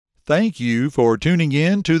Thank you for tuning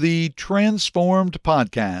in to the Transformed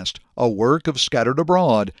Podcast, a work of Scattered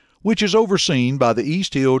Abroad, which is overseen by the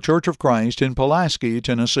East Hill Church of Christ in Pulaski,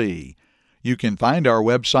 Tennessee. You can find our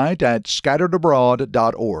website at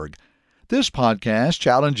scatteredabroad.org. This podcast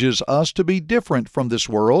challenges us to be different from this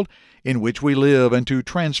world in which we live and to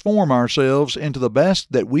transform ourselves into the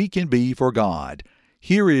best that we can be for God.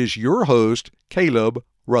 Here is your host, Caleb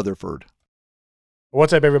Rutherford.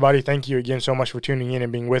 What's up, everybody? Thank you again so much for tuning in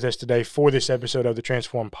and being with us today for this episode of the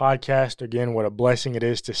Transform Podcast. Again, what a blessing it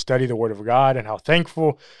is to study the Word of God and how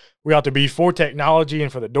thankful we ought to be for technology and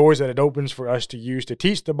for the doors that it opens for us to use to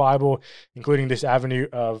teach the Bible, including this avenue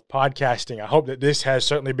of podcasting. I hope that this has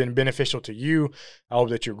certainly been beneficial to you. I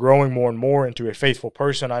hope that you're growing more and more into a faithful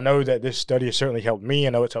person. I know that this study has certainly helped me.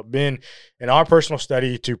 I know it's helped Ben in our personal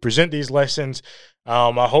study to present these lessons.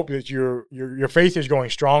 I hope that your faith is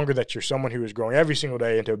growing stronger, that you're someone who is growing every single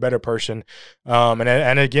day into a better person.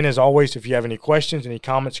 And again, as always, if you have any questions, any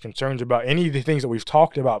comments, concerns about any of the things that we've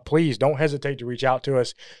talked about, please don't hesitate to reach out to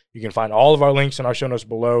us. You can find all of our links in our show notes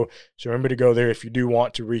below. So remember to go there if you do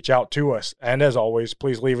want to reach out to us. And as always,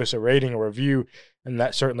 please leave us a rating or review, and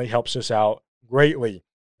that certainly helps us out greatly.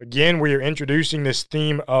 Again, we are introducing this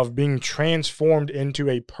theme of being transformed into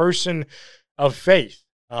a person of faith.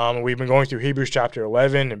 We've been going through Hebrews chapter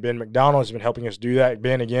 11, and Ben McDonald has been helping us do that.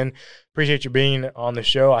 Ben, again, appreciate you being on the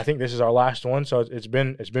show. I think this is our last one, so it's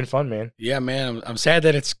been fun, man. Yeah, man. I'm sad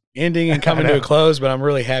that it's ending and coming to a close, but I'm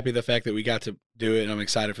really happy the fact that we got to do it, and I'm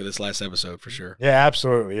excited for this last episode for sure. Yeah,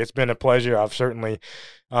 absolutely. It's been a pleasure. I've certainly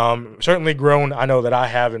grown. I know that I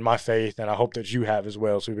have in my faith, and I hope that you have as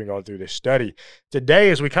well. So we've been going through this study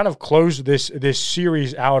today as we kind of close this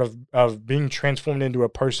series out of being transformed into a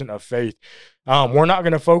person of faith. We're not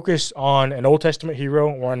going to focus on an Old Testament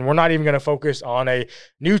hero, and we're not even going to focus on a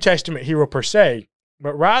New Testament hero per se,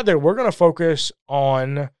 but rather we're going to focus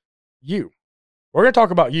on you. We're going to talk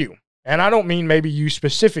about you. And I don't mean maybe you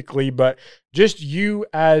specifically, but just you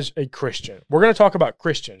as a Christian. We're going to talk about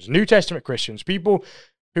Christians, New Testament Christians, people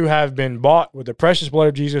who have been bought with the precious blood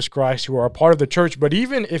of Jesus Christ, who are a part of the church. But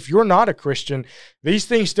even if you're not a Christian, these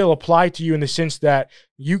things still apply to you in the sense that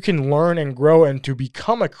you can learn and grow and to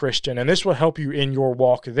become a Christian. And this will help you in your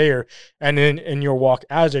walk there and in your walk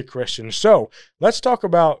as a Christian. So let's talk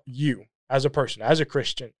about you as a person, as a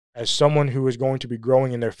Christian, as someone who is going to be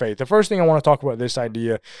growing in their faith. The first thing I want to talk about this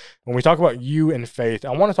idea, when we talk about you and faith,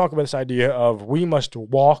 I want to talk about this idea of we must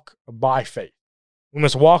walk by faith. We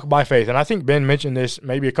must walk by faith. And I think Ben mentioned this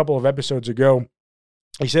maybe a couple of episodes ago.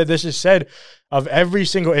 He said this is said of every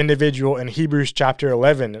single individual in Hebrews chapter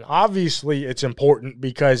 11. And obviously it's important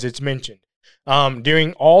because it's mentioned.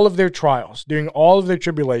 During all of their trials, during all of their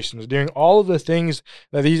tribulations, during all of the things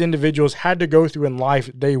that these individuals had to go through in life,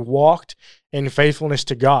 they walked in faithfulness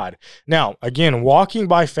to God. Now, again, walking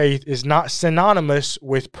by faith is not synonymous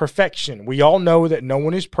with perfection. We all know that no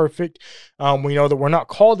one is perfect. We know that we're not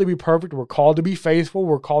called to be perfect. We're called to be faithful.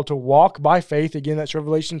 We're called to walk by faith. Again, that's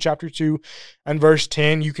Revelation chapter 2 and verse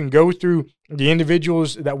 10. You can go through the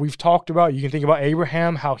individuals that we've talked about. You can think about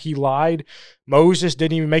Abraham, how he lied. Moses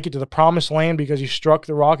didn't even make it to the promised land because he struck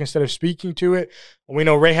the rock instead of speaking to it. We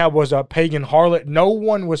know Rahab was a pagan harlot. No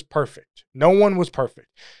one was perfect. No one was perfect.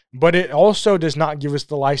 But it also does not give us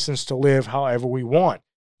the license to live however we want.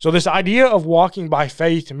 So this idea of walking by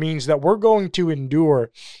faith means that we're going to endure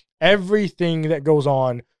everything that goes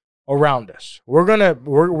on around us. We're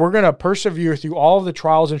gonna persevere through all of the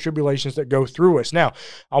trials and tribulations that go through us. Now,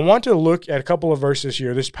 I want to look at a couple of verses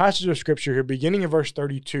here. This passage of scripture here, beginning in verse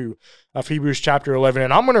 32 of Hebrews chapter 11,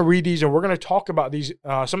 and I'm going to read these, and we're going to talk about these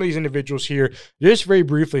some of these individuals here just very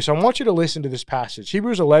briefly. So I want you to listen to this passage.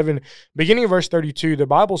 Hebrews 11, beginning of verse 32, the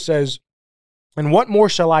Bible says, "And what more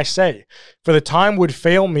shall I say? For the time would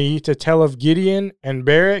fail me to tell of Gideon and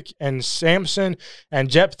Barak and Samson and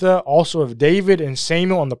Jephthah, also of David and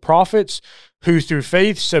Samuel and the prophets, who through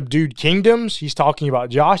faith subdued kingdoms." He's talking about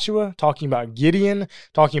Joshua, talking about Gideon,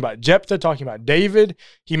 talking about Jephthah, talking about David.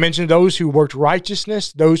 He mentioned those who worked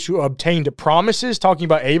righteousness, those who obtained promises, talking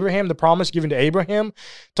about Abraham, the promise given to Abraham.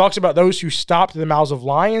 Talks about those who stopped the mouths of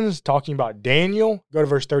lions, talking about Daniel. Go to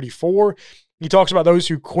verse 34. He talks about those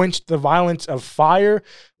who quenched the violence of fire.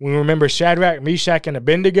 We remember Shadrach, Meshach, and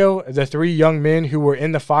Abednego, the three young men who were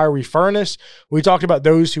in the fiery furnace. We talked about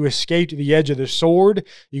those who escaped the edge of the sword.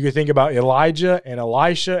 You could think about Elijah and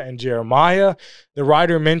Elisha and Jeremiah. The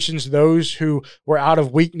writer mentions those who were out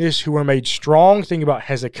of weakness, who were made strong. Think about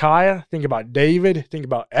Hezekiah. Think about David. Think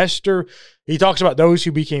about Esther. He talks about those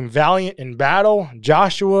who became valiant in battle,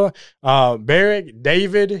 Joshua, Barak,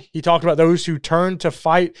 David. He talked about those who turned to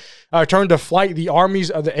flight the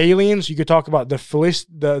armies of the aliens. You could talk about the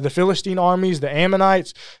Philistine armies, the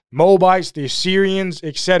Ammonites, Moabites, the Assyrians,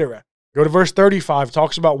 etc. Go to verse 35,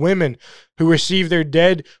 talks about women who received their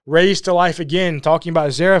dead raised to life again, talking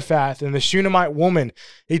about Zarephath and the Shunammite woman.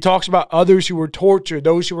 He talks about others who were tortured,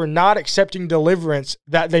 those who were not accepting deliverance,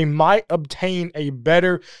 that they might obtain a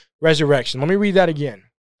better resurrection. Let me read that again.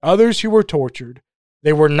 Others who were tortured,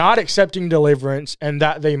 they were not accepting deliverance, and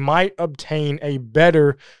that they might obtain a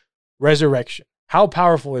better resurrection. How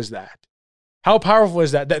powerful is that? How powerful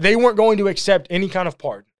is that? That they weren't going to accept any kind of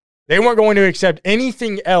pardon. They weren't going to accept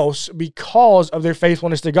anything else because of their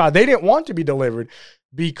faithfulness to God. They didn't want to be delivered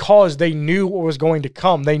because they knew what was going to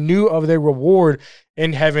come. They knew of their reward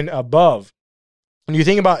in heaven above. When you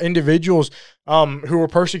think about individuals who were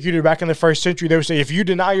persecuted back in the first century, they would say, if you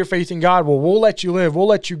deny your faith in God, well, we'll let you live. We'll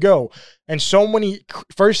let you go. And so many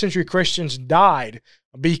first century Christians died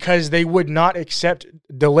because they would not accept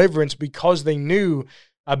deliverance because they knew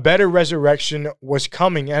a better resurrection was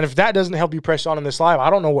coming. And if that doesn't help you press on in this life,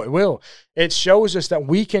 I don't know what will. It shows us that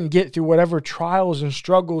we can get through whatever trials and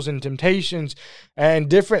struggles and temptations and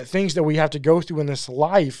different things that we have to go through in this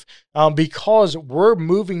life because we're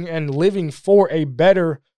moving and living for a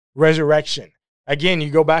better resurrection. Again,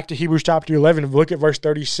 you go back to Hebrews chapter 11, look at verse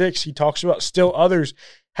 36. He talks about still others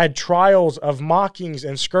had trials of mockings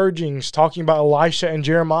and scourgings, talking about Elisha and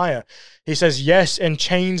Jeremiah. He says, yes, and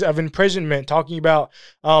chains of imprisonment, talking about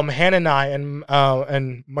Hanani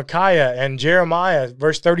and Micaiah and Jeremiah.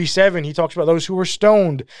 Verse 37, he talks about those who were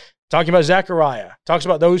stoned, talking about Zechariah. Talks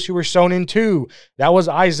about those who were sown in two. That was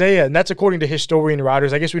Isaiah, and that's according to historian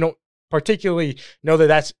writers. I guess we don't particularly know that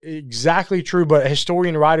that's exactly true, but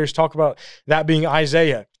historian writers talk about that being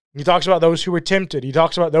Isaiah. He talks about those who were tempted. He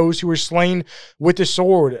talks about those who were slain with the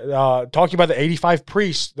sword, talking about the 85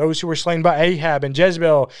 priests, those who were slain by Ahab and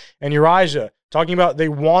Jezebel and Uriah, talking about they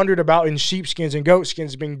wandered about in sheepskins and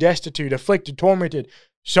goatskins, being destitute, afflicted, tormented,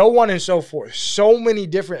 so on and so forth. So many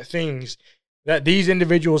different things that these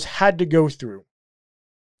individuals had to go through.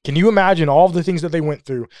 Can you imagine all of the things that they went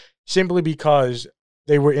through simply because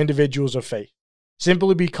they were individuals of faith?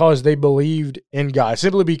 Simply because they believed in God,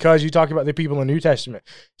 simply because you talk about the people in the New Testament,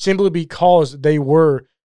 simply because they were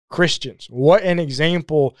Christians. What an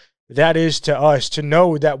example that is to us, to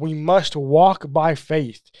know that we must walk by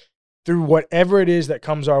faith through whatever it is that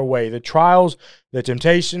comes our way, the trials, the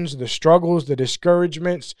temptations, the struggles, the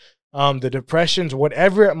discouragements, the depressions,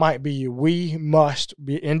 whatever it might be. We must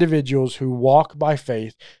be individuals who walk by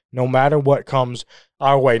faith no matter what comes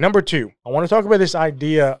our way. Number two, I want to talk about this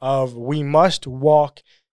idea of we must walk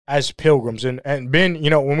as pilgrims. And Ben, you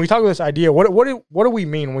know, when we talk about this idea, what do we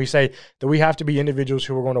mean when we say that we have to be individuals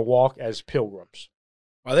who are going to walk as pilgrims?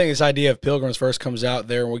 I think this idea of pilgrims first comes out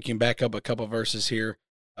there, and we can back up a couple verses here,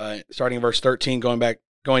 starting in verse 13, going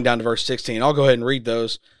down to verse 16. I'll go ahead and read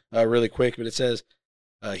those really quick, but it says,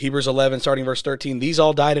 Hebrews 11, starting verse 13, these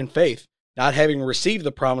all died in faith, not having received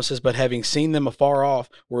the promises, but having seen them afar off,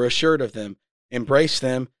 were assured of them, embraced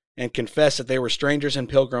them, and confessed that they were strangers and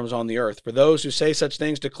pilgrims on the earth. For those who say such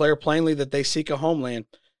things declare plainly that they seek a homeland.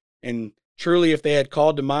 And truly, if they had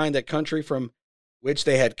called to mind that country from which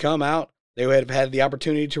they had come out, they would have had the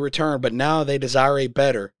opportunity to return. But now they desire a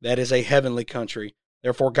better, that is a heavenly country.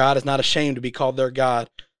 Therefore, God is not ashamed to be called their God,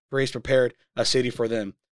 for he has prepared a city for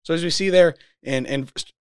them. So as we see there, and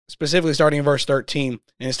specifically starting in verse 13,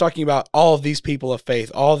 and it's talking about all of these people of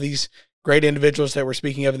faith, all of these great individuals that we're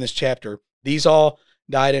speaking of in this chapter. These all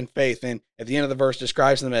died in faith, and at the end of the verse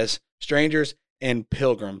describes them as strangers and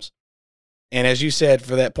pilgrims. And as you said,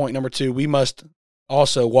 for that point number two, we must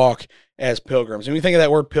also walk as pilgrims. And we think of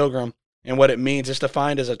that word pilgrim and what it means, it's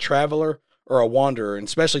defined as a traveler or a wanderer, and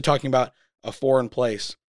especially talking about a foreign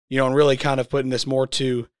place. You know, and really kind of putting this more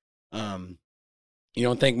to, you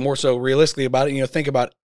know, and think more so realistically about it. You know, think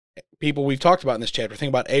about people we've talked about in this chapter. Think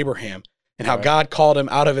about Abraham and how God called him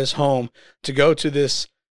out of his home to go to this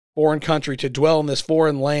foreign country, to dwell in this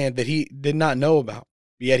foreign land that he did not know about.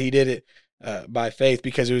 Yet he did it by faith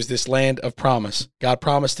because it was this land of promise. God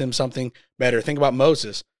promised him something better. Think about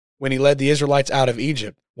Moses when he led the Israelites out of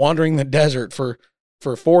Egypt, wandering the desert for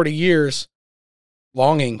 40 years,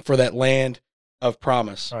 longing for that land of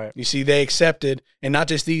promise. Right. You see, they accepted, and not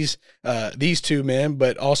just these two men,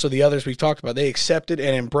 but also the others we've talked about. They accepted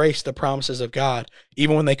and embraced the promises of God,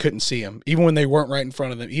 even when they couldn't see them, even when they weren't right in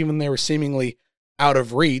front of them, even when they were seemingly out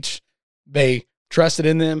of reach. They trusted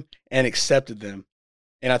in them and accepted them.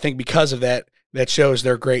 And I think because of that, that shows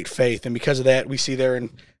their great faith. And because of that, we see there in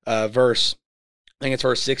verse I think it's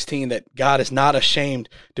verse 16, that God is not ashamed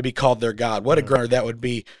to be called their God. What a great honor that would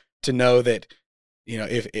be to know that,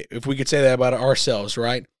 if we could say that about ourselves,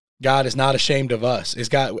 right? God is not ashamed of us. Is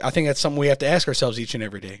God? I think that's something we have to ask ourselves each and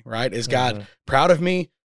every day, right? Is God proud of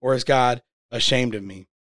me, or is God ashamed of me?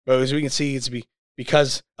 But as we can see, it's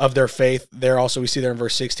because of their faith. There also, we see there in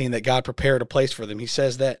verse 16 that God prepared a place for them. He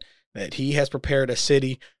says that he has prepared a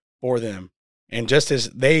city for them. And just as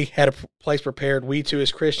they had a place prepared, we too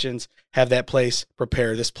as Christians have that place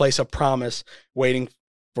prepared, this place of promise waiting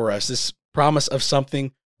for us, this promise of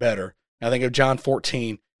something better. I think of John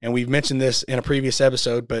 14, and we've mentioned this in a previous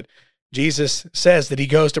episode, but Jesus says that he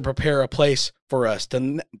goes to prepare a place for us,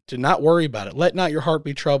 to not worry about it. Let not your heart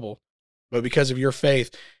be troubled, but because of your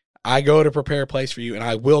faith, I go to prepare a place for you, and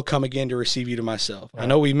I will come again to receive you to myself. Right. I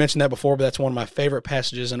know we mentioned that before, but that's one of my favorite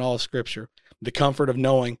passages in all of Scripture. The comfort of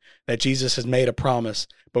knowing that Jesus has made a promise,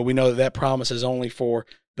 but we know that that promise is only for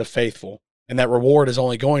the faithful, and that reward is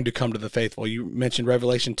only going to come to the faithful. You mentioned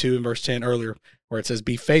Revelation 2 and verse 10 earlier, where it says,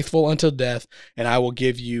 be faithful until death, and I will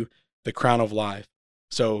give you the crown of life.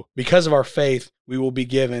 So because of our faith, we will be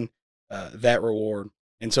given that reward.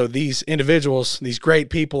 And so these individuals, these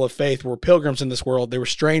great people of faith, were pilgrims in this world. They were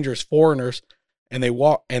strangers, foreigners, and they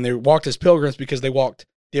walked as pilgrims because they walked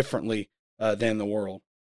differently than the world.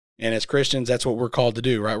 And as Christians, that's what we're called to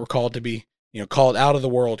do, right? We're called to be, called out of the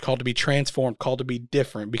world, called to be transformed, called to be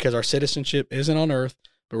different, because our citizenship isn't on earth,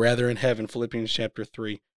 but rather in heaven. Philippians chapter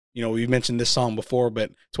 3. We've mentioned this song before,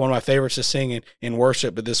 but it's one of my favorites to sing in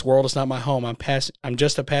worship. But this world is not my home. I'm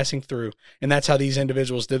just a passing through. And that's how these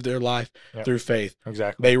individuals lived their life through faith.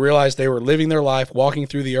 Exactly. They realized they were living their life, walking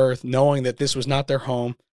through the earth, knowing that this was not their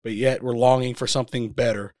home, but yet were longing for something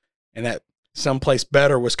better, and that someplace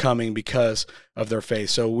better was coming because of their faith.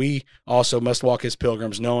 So we also must walk as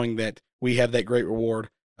pilgrims, knowing that we have that great reward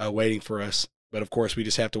waiting for us. But of course, we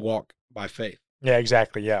just have to walk by faith. Yeah,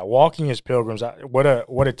 exactly. Yeah, walking as pilgrims. What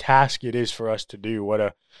a task it is for us to do.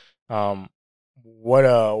 What a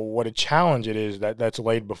challenge it is that's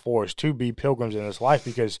laid before us to be pilgrims in this life,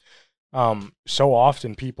 because so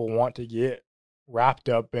often people want to get wrapped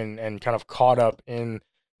up and kind of caught up in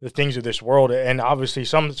the things of this world. And obviously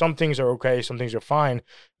some things are okay, some things are fine.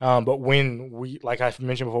 But when we, like I've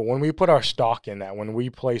mentioned before, when we put our stock in that, when we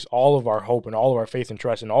place all of our hope and all of our faith and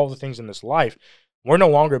trust in all the things in this life, we're no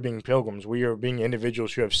longer being pilgrims. We are being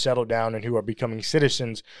individuals who have settled down and who are becoming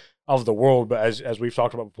citizens of the world. But as we've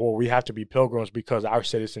talked about before, we have to be pilgrims because our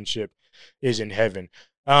citizenship is in heaven.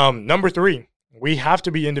 Number 3, we have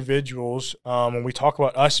to be individuals. When we talk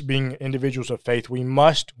about us being individuals of faith, we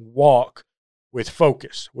must walk with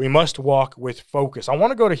focus. We must walk with focus. I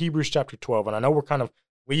want to go to Hebrews chapter 12, and I know we're kind of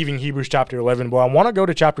leaving Hebrews chapter 11, but I want to go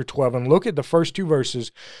to chapter 12 and look at the first 2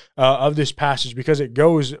 verses of this passage, because it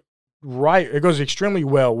goes extremely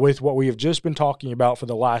well with what we have just been talking about for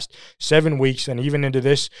the last 7 weeks, and even into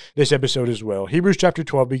this episode as well. Hebrews chapter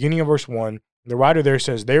 12, beginning of verse 1, the writer there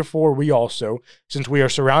says, therefore we also, since we are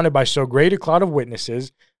surrounded by so great a cloud of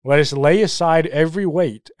witnesses, let us lay aside every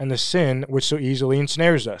weight and the sin which so easily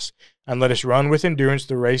ensnares us, and let us run with endurance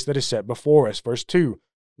the race that is set before us. Verse 2,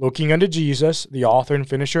 looking unto Jesus, the author and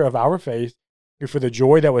finisher of our faith, who for the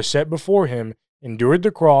joy that was set before him endured the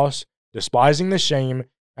cross, despising the shame,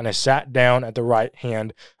 and has sat down at the right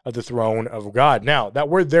hand of the throne of God. Now, that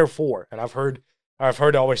word therefore, and I've heard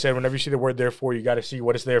always said, whenever you see the word therefore, you got to see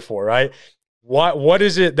what it's there for, right? What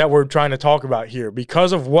is it that we're trying to talk about here?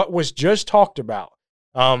 Because of what was just talked about,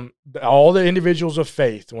 all the individuals of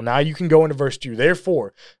faith. Well, now you can go into verse 2.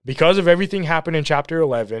 Therefore, because of everything happened in chapter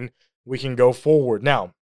 11, we can go forward.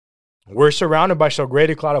 Now, we're surrounded by so great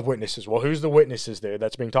a cloud of witnesses. Well, who's the witnesses there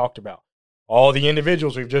that's being talked about? All the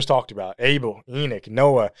individuals we've just talked about: Abel, Enoch,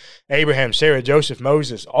 Noah, Abraham, Sarah, Joseph,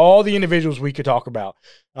 Moses, all the individuals we could talk about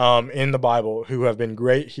in the Bible who have been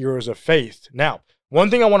great heroes of faith. Now, one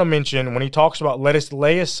thing I want to mention when he talks about let us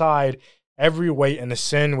lay aside every weight and the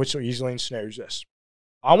sin which so easily ensnares us,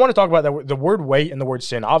 I want to talk about that. The word weight and the word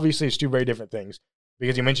sin, obviously, is 2 very different things,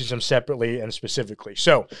 because he mentions them separately and specifically.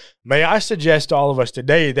 So may I suggest to all of us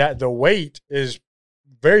today that the weight is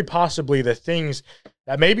very possibly the things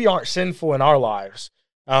that maybe aren't sinful in our lives.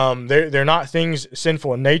 They're not things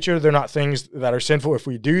sinful in nature. They're not things that are sinful if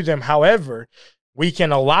we do them. However, we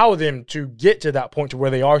can allow them to get to that point to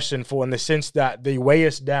where they are sinful, in the sense that they weigh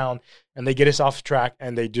us down and they get us off track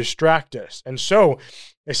and they distract us. And so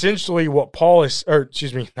essentially what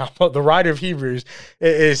the writer of Hebrews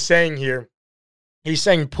is saying here, he's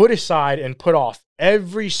saying put aside and put off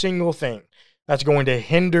every single thing that's going to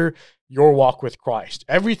hinder your walk with Christ.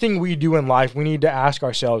 Everything we do in life, we need to ask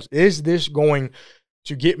ourselves, is this going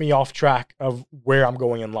to get me off track of where I'm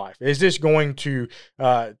going in life? Is this going to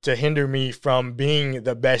hinder me from being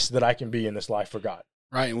the best that I can be in this life for God?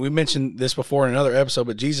 Right, and we mentioned this before in another episode,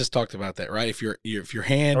 but Jesus talked about that, right? If your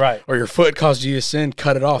hand Right. or your foot causes you to sin,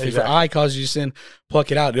 cut it off. Exactly. If your eye causes you to sin,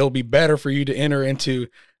 pluck it out. It'll be better for you to enter into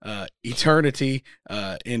eternity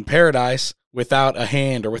in paradise without a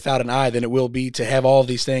hand or without an eye than it will be to have all of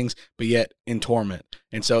these things, but yet in torment.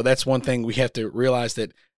 And so that's one thing we have to realize,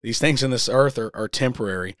 that these things in this earth are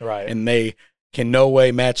temporary, Right. and they can no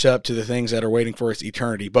way match up to the things that are waiting for us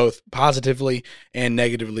eternity, both positively and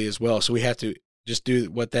negatively as well. So we have to just do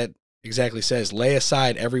what that exactly says. Lay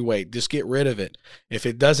aside every weight. Just get rid of it. If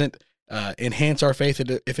it doesn't enhance our faith,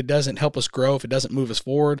 if it doesn't help us grow, if it doesn't move us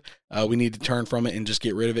forward, we need to turn from it and just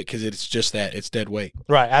get rid of it, because it's just that. It's dead weight.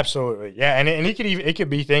 Right, absolutely. Yeah, and it could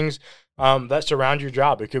be things that surround your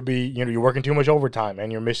job. It could be, you're working too much overtime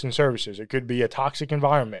and you're missing services. It could be a toxic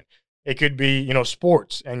environment. It could be,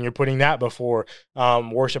 sports, and you're putting that before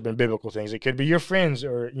worship and biblical things. It could be your friends,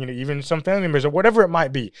 or even some family members, or whatever it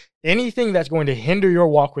might be. Anything that's going to hinder your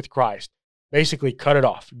walk with Christ, basically cut it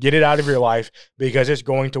off. Get it out of your life, because it's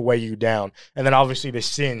going to weigh you down. And then obviously the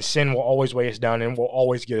sin will always weigh us down and will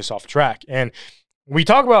always get us off track. And we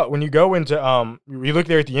talk about, when you go into we look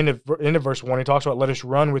there at the end of verse 1, he talks about, let us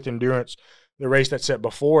run with endurance the race that's set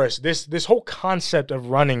before us. This whole concept of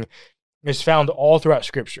running is found all throughout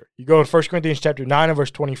Scripture. You go to 1 Corinthians chapter 9 and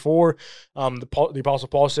verse 24, the Apostle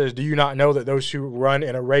Paul says, do you not know that those who run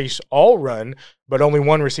in a race all run, but only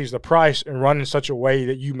one receives the prize, and run in such a way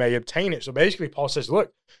that you may obtain it? So basically Paul says,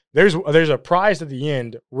 look, there's a prize at the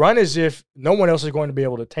end. Run as if no one else is going to be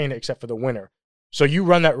able to attain it except for the winner. So you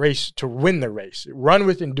run that race to win the race. Run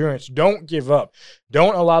with endurance. Don't give up.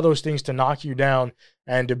 Don't allow those things to knock you down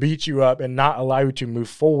and to beat you up and not allow you to move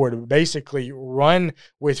forward. Basically, run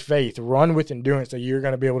with faith. Run with endurance, that you're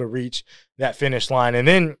going to be able to reach that finish line. And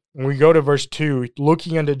then when we go to verse 2,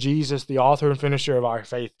 looking unto Jesus, the author and finisher of our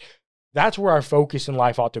faith, that's where our focus in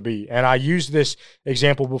life ought to be. And I used this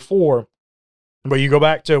example before, but you go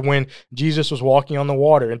back to when Jesus was walking on the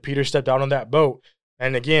water and Peter stepped out on that boat.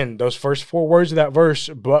 And again, those first 4 words of that verse,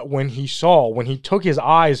 but when he took his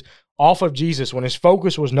eyes off of Jesus, when his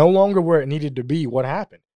focus was no longer where it needed to be, what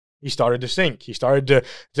happened? He started to sink. He started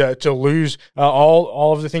to lose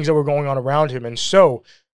all of the things that were going on around him. And so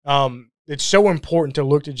it's so important to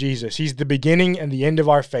look to Jesus. He's the beginning and the end of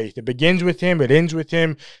our faith. It begins with him. It ends with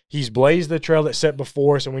him. He's blazed the trail that's set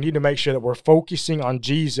before us, and we need to make sure that we're focusing on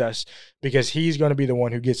Jesus, because he's going to be the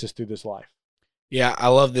one who gets us through this life. Yeah, I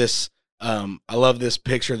love this. I love this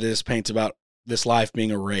picture that this paints about this life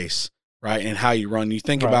being a race, right? And how you run. You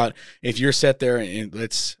think about, if you're set there and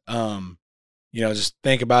let's, just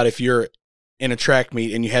think about if you're in a track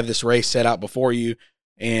meet and you have this race set out before you,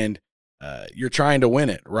 and you're trying to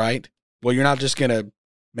win it, right? Well, you're not just going to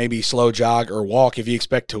maybe slow jog or walk if you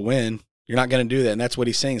expect to win. You're not going to do that. And that's what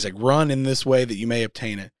he's saying. It's like, run in this way that you may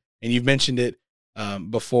obtain it. And you've mentioned it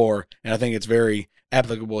before, and I think it's very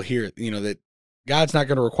applicable here, that God's not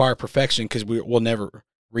going to require perfection, because we'll never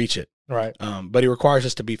reach it. Right. But he requires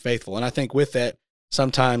us to be faithful. And I think with that,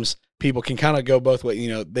 sometimes people can kind of go both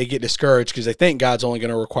ways. They get discouraged because they think God's only going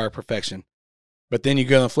to require perfection. But then you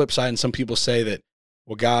go on the flip side, and some people say that,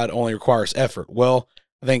 well, God only requires effort. Well,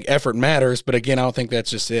 I think effort matters, but again, I don't think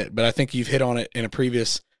that's just it. But I think you've hit on it in a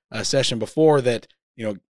previous session before, that,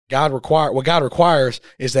 what God requires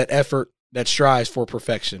is that effort that strives for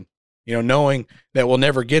perfection. Knowing that we'll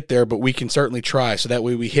never get there, but we can certainly try, so that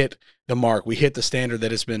way we hit the mark, we hit the standard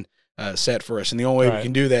that has been set for us. And the only way we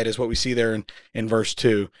can do that is what we see there in verse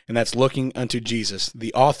 2, and that's looking unto Jesus,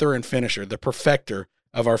 the author and finisher, the perfecter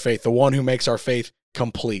of our faith, the one who makes our faith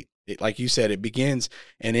complete. Like you said, it begins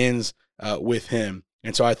and ends with him.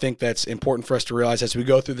 And so I think that's important for us to realize as we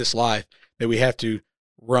go through this life, that we have to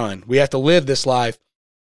run. We have to live this life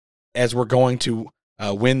as we're going to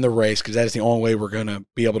win the race, because that is the only way we're going to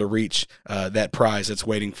be able to reach that prize that's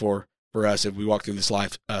waiting for us if we walk through this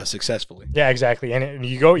life successfully. Yeah, exactly. And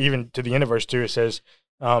you go even to the end of verse 2, it says,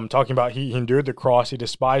 talking about he endured the cross, he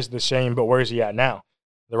despised the shame, but where is he at now?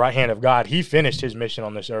 The right hand of God. He finished his mission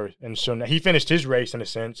on this earth. And so he finished his race in a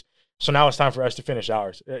sense. So now it's time for us to finish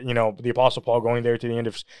ours. The Apostle Paul, going there to the end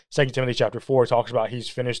of 2 Timothy chapter 4, talks about he's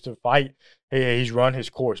finished the fight. He's run his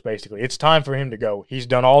course, basically. It's time for him to go. He's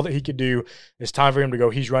done all that he could do. It's time for him to go.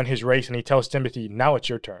 He's run his race, and he tells Timothy, now it's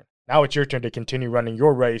your turn. Now it's your turn to continue running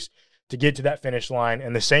your race to get to that finish line.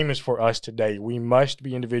 And the same is for us today. We must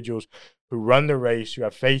be individuals who run the race, who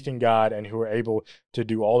have faith in God, and who are able to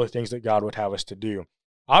do all the things that God would have us to do.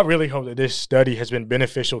 I really hope that this study has been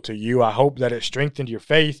beneficial to you. I hope that it strengthened your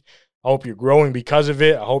faith. I hope you're growing because of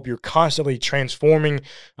it. I hope you're constantly transforming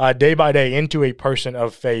day by day into a person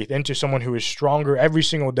of faith, into someone who is stronger every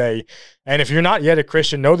single day. And if you're not yet a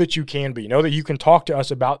Christian, know that you can be. Know that you can talk to us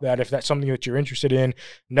about that if that's something that you're interested in.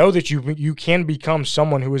 Know that you can become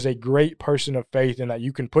someone who is a great person of faith, and that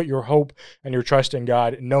you can put your hope and your trust in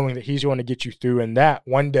God, knowing that He's going to get you through, and that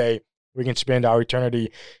one day we can spend our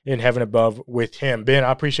eternity in heaven above with Him. Ben,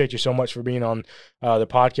 I appreciate you so much for being on the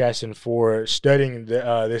podcast and for studying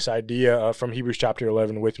this idea from Hebrews chapter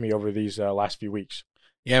 11 with me over these last few weeks.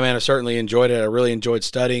 Yeah, man, I certainly enjoyed it. I really enjoyed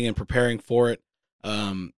studying and preparing for it.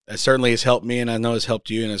 It certainly has helped me, and I know it's helped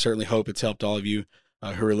you, and I certainly hope it's helped all of you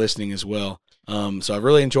who are listening as well. So I've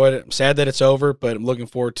really enjoyed it. I'm sad that it's over, but I'm looking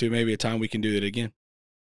forward to maybe a time we can do it again.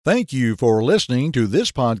 Thank you for listening to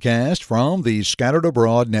this podcast from the Scattered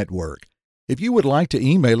Abroad Network. If you would like to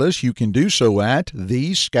email us, you can do so at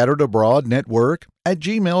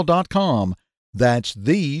thescatteredabroadnetwork@gmail.com. That's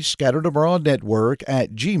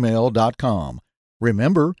thescatteredabroadnetwork@gmail.com.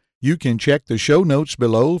 Remember, you can check the show notes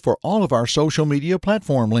below for all of our social media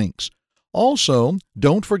platform links. Also,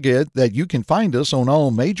 don't forget that you can find us on all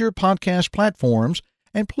major podcast platforms,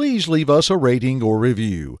 and please leave us a rating or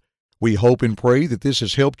review. We hope and pray that this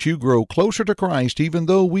has helped you grow closer to Christ, even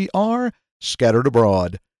though we are scattered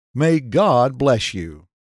abroad. May God bless you.